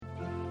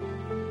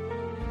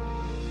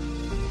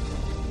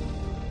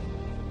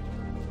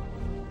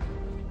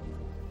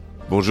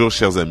Bonjour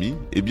chers amis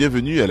et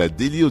bienvenue à la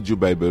Daily Audio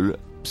Bible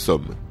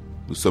Psaume.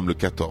 Nous sommes le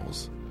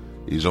 14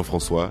 et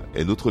Jean-François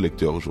est notre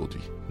lecteur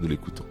aujourd'hui. Nous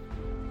l'écoutons.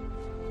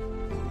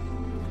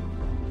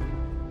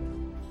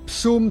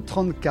 Psaume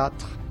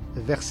 34,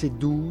 versets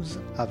 12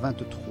 à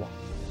 23.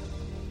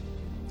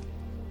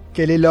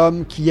 Quel est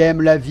l'homme qui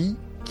aime la vie,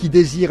 qui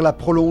désire la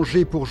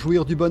prolonger pour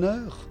jouir du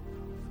bonheur ?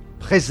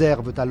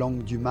 Préserve ta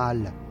langue du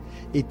mal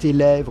et tes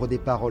lèvres des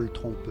paroles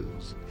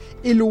trompeuses.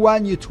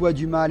 Éloigne-toi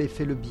du mal et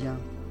fais le bien.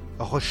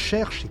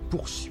 Recherche et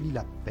poursuis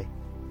la paix.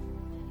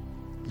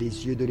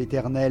 Les yeux de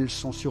l'Éternel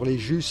sont sur les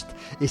justes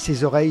et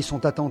ses oreilles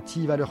sont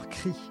attentives à leurs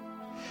cris.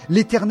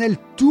 L'Éternel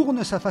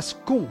tourne sa face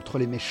contre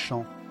les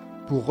méchants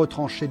pour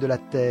retrancher de la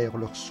terre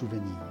leurs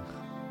souvenirs.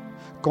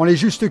 Quand les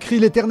justes crient,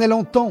 l'Éternel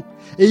entend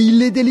et il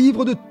les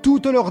délivre de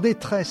toute leur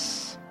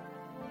détresse.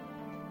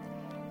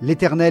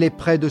 L'Éternel est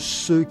près de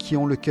ceux qui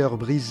ont le cœur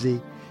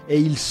brisé et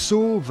il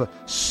sauve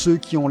ceux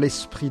qui ont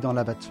l'esprit dans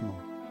l'abattement.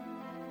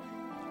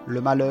 Le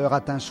malheur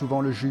atteint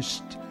souvent le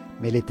juste,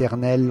 mais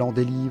l'Éternel l'en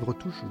délivre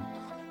toujours.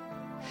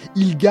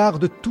 Il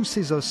garde tous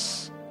ses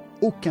os,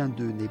 aucun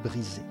d'eux n'est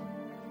brisé.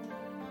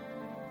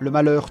 Le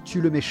malheur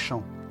tue le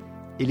méchant,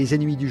 et les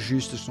ennemis du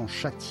juste sont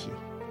châtiés.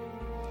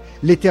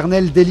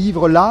 L'Éternel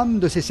délivre l'âme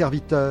de ses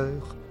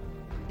serviteurs,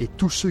 et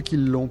tous ceux qui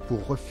l'ont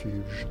pour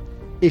refuge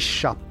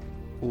échappent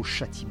au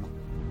châtiment.